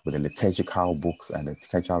liturgical books and the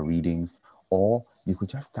liturgical readings, or you could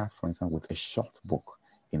just start, for instance, with a short book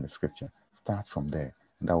in the scripture. Start from there,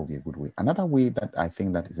 and that would be a good way. Another way that I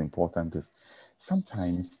think that is important is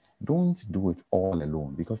sometimes don't do it all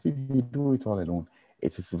alone, because if you do it all alone,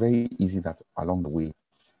 it is very easy that along the way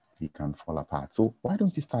you can fall apart. So why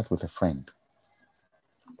don't you start with a friend?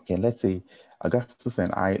 Okay, let's say Augustus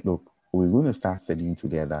and I, look, we're going to start studying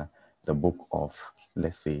together the book of,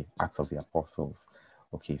 let's say, Acts of the Apostles.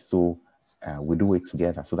 Okay, so we do it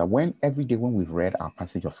together, so that every day when we've read our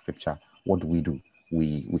passage of scripture, what do?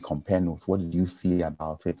 We compare notes. What did you see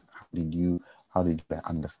about it? How did you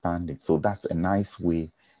understand it? So that's a nice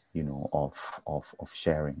way, of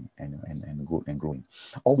sharing and growing.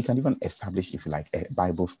 Or we can even establish, if you like, a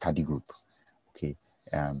Bible study group. Okay,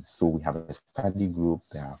 so we have a study group.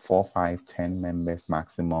 There are 4, 5, 10 members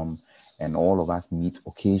maximum, and all of us meet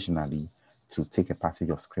occasionally to take a passage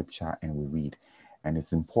of scripture and we read. And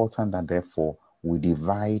it's important that therefore we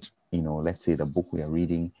divide, let's say the book we are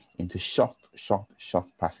reading into short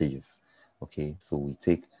passages. Okay, so we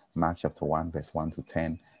take Mark chapter 1, verse 1 to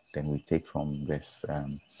 10. Then we take from verse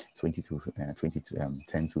 10 to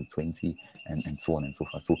 20, and so on and so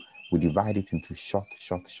forth. So we divide it into short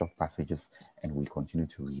passages, and we continue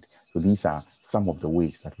to read. So these are some of the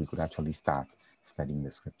ways that we could actually start studying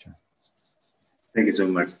the scripture. Thank you so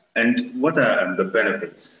much. And what are the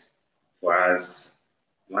benefits for us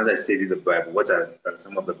once I study the Bible? What are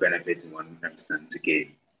some of the benefits one can stand to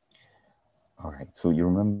gain? All right. So you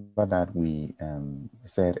remember that we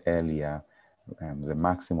said earlier, the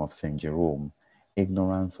maxim of St. Jerome,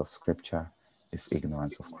 ignorance of scripture is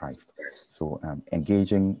ignorance of Christ. So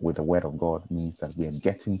engaging with the word of God means that we are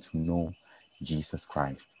getting to know Jesus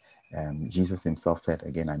Christ. Jesus himself said,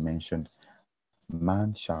 again, I mentioned,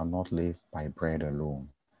 man shall not live by bread alone,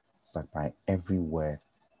 but by every word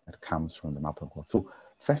that comes from the mouth of God. So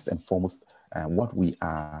first and foremost, what we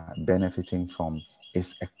are benefiting from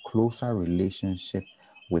is a closer relationship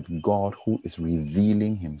with God, who is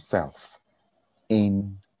revealing himself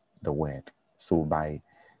in the word. So by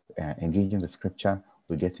engaging the scripture,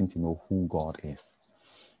 we're getting to know who God is.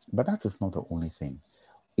 But that is not the only thing.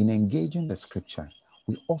 In engaging the scripture,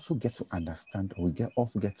 we also get to understand, or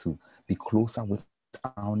also get to be closer with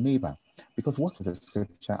our neighbor. Because what is the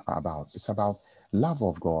scripture about? It's about love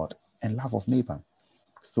of God and love of neighbor.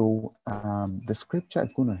 So the scripture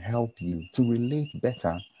is going to help you to relate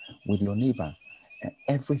better with your neighbor. And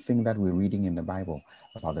everything that we're reading in the Bible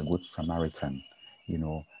about the Good Samaritan,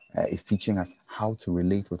 is teaching us how to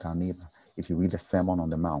relate with our neighbor. If you read the Sermon on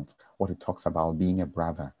the Mount, what it talks about being a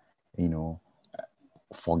brother,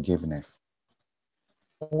 forgiveness,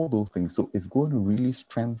 all those things. So it's going to really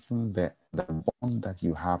strengthen the bond that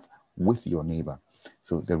you have with your neighbor.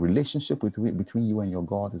 So the relationship between you and your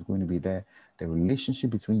God is going to be there. The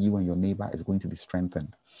relationship between you and your neighbor is going to be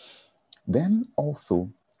strengthened. Then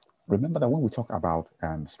also, remember that when we talk about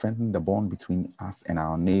strengthening the bond between us and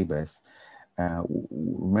our neighbors,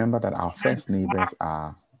 remember that our first neighbors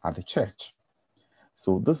are the church.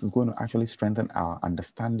 So this is going to actually strengthen our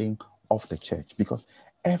understanding of the church, because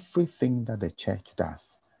everything that the church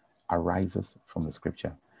does arises from the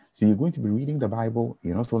scripture. So you're going to be reading the Bible,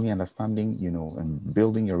 you're not only understanding, and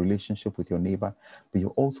building your relationship with your neighbor, but you're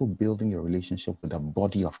also building your relationship with the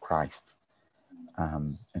body of Christ.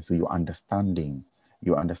 And so you're understanding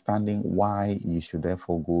why you should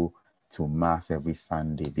therefore go to Mass every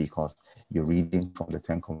Sunday, because you're reading from the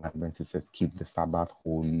Ten Commandments. It says, keep the Sabbath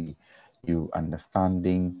holy. You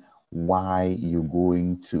understanding why you're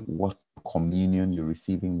going to, what communion you're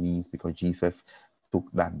receiving means, because Jesus took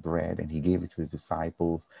that bread and he gave it to his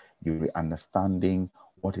disciples. You're understanding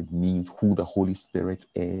what it means, who the Holy Spirit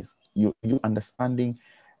is. You're understanding,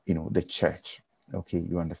 the church. Okay,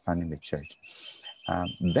 you're understanding the church.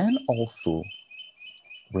 Then also,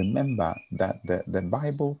 remember that the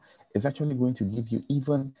Bible is actually going to give you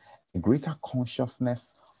even a greater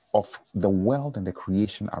consciousness of the world and the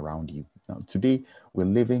creation around you. Now, today, we're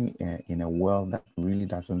living in a world that really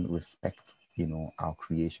doesn't respect, our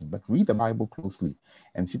creation. But read the Bible closely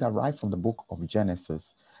and see that right from the book of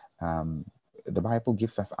Genesis, the Bible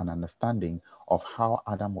gives us an understanding of how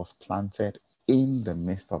Adam was planted in the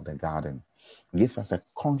midst of the garden. It gives us a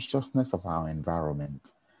consciousness of our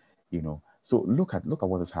environment. So look at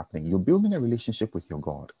what is happening. You're building a relationship with your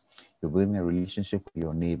God. You're building a relationship with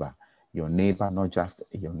your neighbor. Your neighbor, not just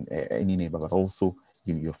any neighbor, but also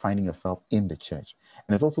you're finding yourself in the church.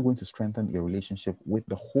 And it's also going to strengthen your relationship with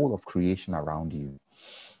the whole of creation around you.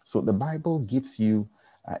 So the Bible gives you,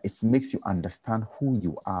 it makes you understand who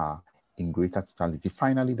you are in greater totality.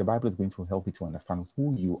 Finally, the Bible is going to help you to understand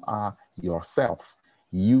who you are yourself.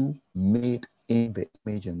 You made in the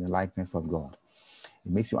image and the likeness of God.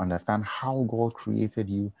 It makes you understand how God created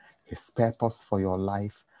you, his purpose for your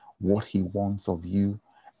life, what he wants of you,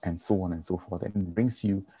 and so on and so forth. And it brings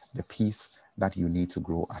you the peace that you need to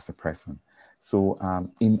grow as a person. So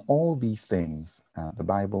in all these things, the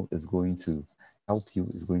Bible is going to help you,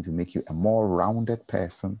 is going to make you a more rounded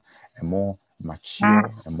person, a more mature,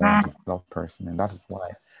 a more developed person. And that is why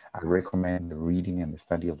I recommend the reading and the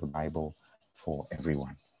study of the Bible for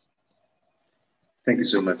everyone. Thank you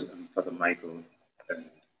so much, Father Michael.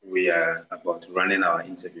 We are about running our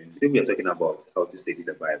interview. Today we are talking about how to study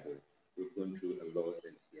the Bible. We've gone through a lot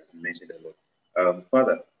and he has mentioned a lot.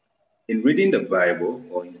 Father, in reading the Bible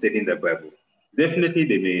or in studying the Bible, definitely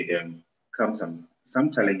there may come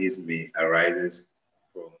some challenges may arise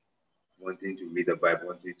from wanting to read the Bible,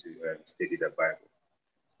 wanting to study the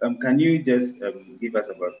Bible. Can you just give us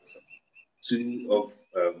about two of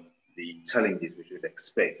the challenges we should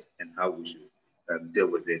expect and how we should deal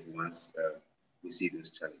with it once we see those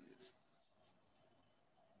challenges?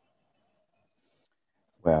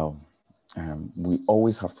 Well, we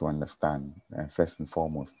always have to understand, first and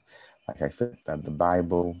foremost, like I said, that the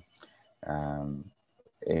Bible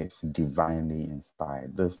is divinely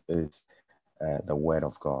inspired. This is the Word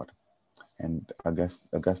of God. And I guess,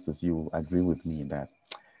 Augustus, you agree with me that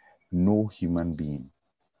no human being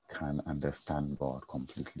can understand God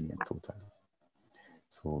completely and totally.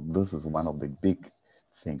 So this is one of the big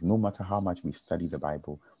things. No matter how much we study the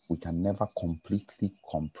Bible, we can never completely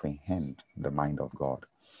comprehend the mind of God.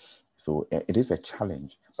 So it is a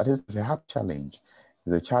challenge, but it's a hard challenge.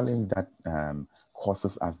 It's a challenge that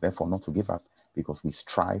causes us, therefore, not to give up, because we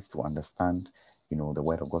strive to understand, the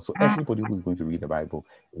Word of God. So everybody who is going to read the Bible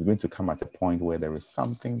is going to come at a point where there is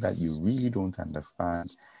something that you really don't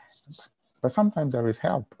understand. But sometimes there is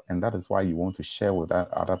help, and that is why you want to share with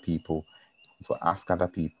other people, to ask other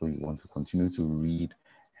people, you want to continue to read,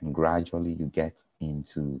 and gradually you get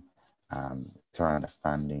into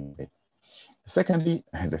understanding it. Secondly,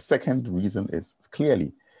 the second reason is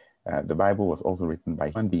clearly the Bible was also written by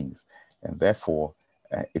human beings, and therefore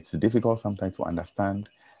it's difficult sometimes to understand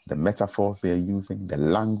the metaphors they are using, the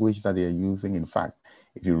language that they are using. In fact,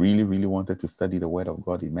 if you really, really wanted to study the Word of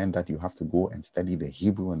God, it meant that you have to go and study the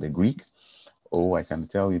Hebrew and the Greek. Oh, I can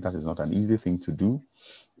tell you that is not an easy thing to do.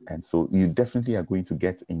 And so you definitely are going to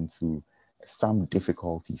get into some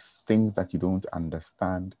difficulties, things that you don't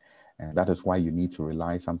understand. And that is why you need to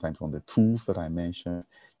rely sometimes on the tools that I mentioned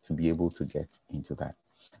to be able to get into that.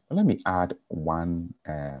 But let me add one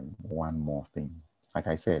more thing. Like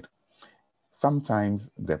I said, sometimes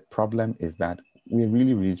the problem is that we're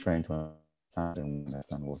really trying to understand and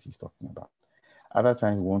understand what he's talking about. Other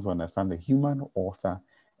times we want to understand the human author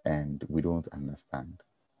and we don't understand.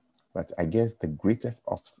 But I guess the greatest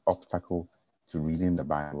obstacle to reading the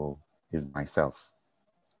Bible is myself.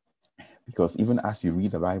 Because even as you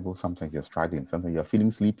read the Bible, sometimes you're struggling. Sometimes you're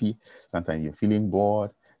feeling sleepy. Sometimes you're feeling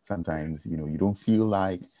bored. Sometimes, you don't feel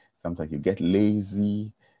like. Sometimes you get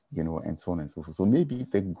lazy, and so on and so forth. So maybe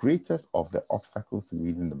the greatest of the obstacles to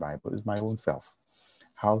reading the Bible is my own self.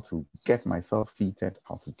 How to get myself seated,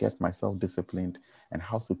 how to get myself disciplined, and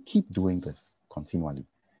how to keep doing this continually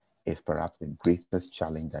is perhaps the greatest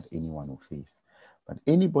challenge that anyone will face. But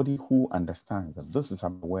anybody who understands that this is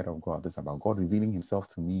about the word of God, this is about God revealing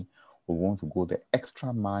himself to me, will want to go the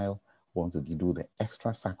extra mile, want to do the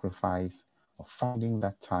extra sacrifice of finding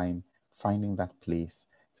that time, finding that place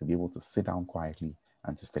to be able to sit down quietly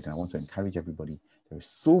and to study. And I want to encourage everybody. There is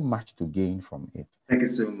so much to gain from it. Thank you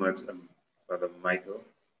so much, Father Michael,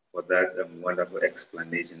 for that wonderful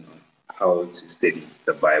explanation on how to study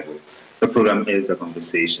the Bible. The program is a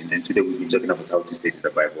conversation, and today we'll be talking about how to study the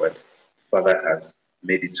Bible. And Father has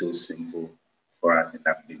made it so simple for us, and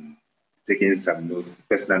I've been taking some notes,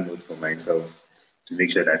 personal notes for myself, to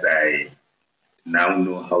make sure that I now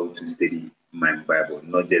know how to study my Bible,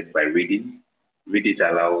 not just by read it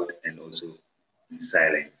aloud, and also in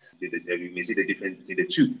silence. You may see the difference between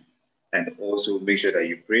the two. And also make sure that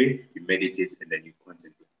you pray, you meditate, and then you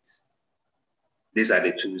contemplate. These are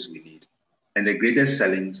the tools we need. And the greatest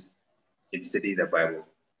challenge in studying the Bible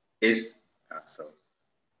is ourselves,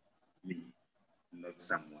 me, not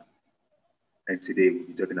someone. And today we'll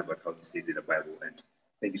be talking about how to study the Bible. And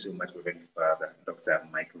thank you so much, Reverend Father Dr.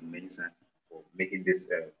 Michael Mensah, for making this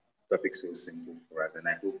topic so simple for us. And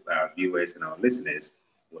I hope our viewers and our listeners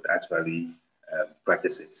would actually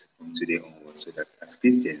practice it from today onwards, so that as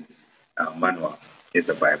Christians, our manual is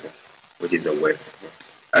the Bible, which is the word of God.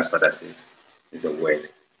 As Father said, it's a word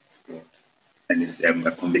of God. And it's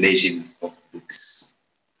a combination of books.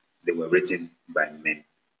 They were written by men.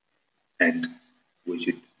 And we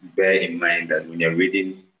should bear in mind that when you're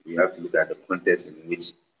reading, you have to look at the context in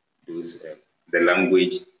which those, the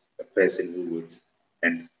language, the person who wrote,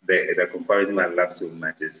 and the comparison I love so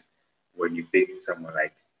much is when you pick someone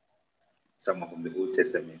from the Old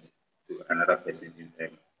Testament to another person,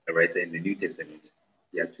 a writer in the New Testament.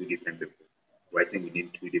 They are two different people writing within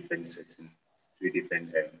two different settings, two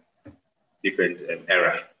different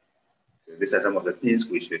era. So these are some of the things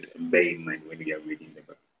we should bear in mind when we are reading the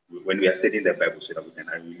Bible, when we are studying the Bible, so that we can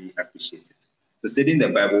really appreciate it. So studying the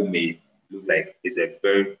Bible may look like it's a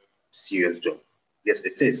very serious job. Yes,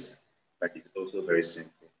 it is, but it's also very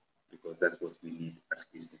simple, because that's what we need as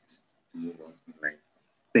Christians to move on in life.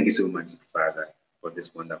 Thank you so much, Father, for this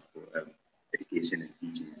wonderful education and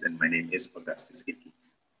teachings. And my name is Augustus.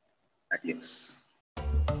 Adios.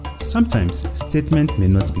 Sometimes statement may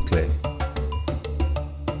not be clear,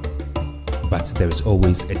 but there is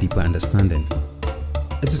always a deeper understanding.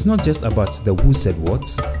 It is not just about the who said what.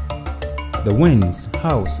 The whens,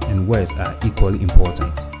 hows, and wheres are equally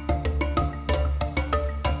important.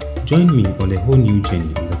 Join me on a whole new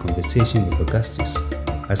journey in the conversation with Augustus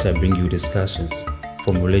as I bring you discussions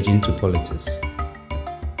from religion to politics,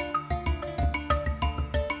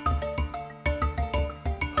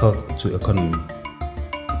 health to economy,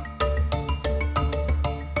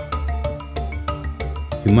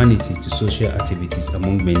 humanity to social activities,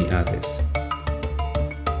 among many others.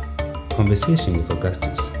 Conversation with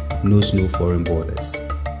Augustus knows no foreign borders.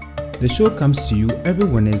 The show comes to you every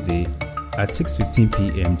Wednesday at 6:15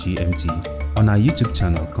 p.m. GMT on our YouTube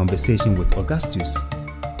channel, Conversation with Augustus,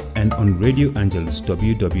 and on Radio Angelus,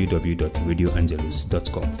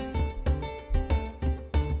 www.radioangelus.com.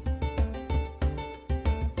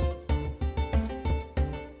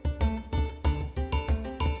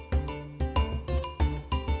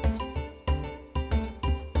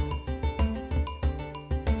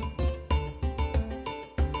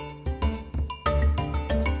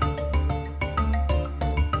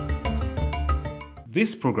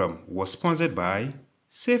 This program was sponsored by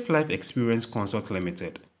Safe Life Experience Consult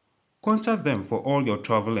Limited. Contact them for all your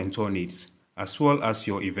travel and tour needs, as well as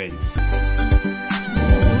your events.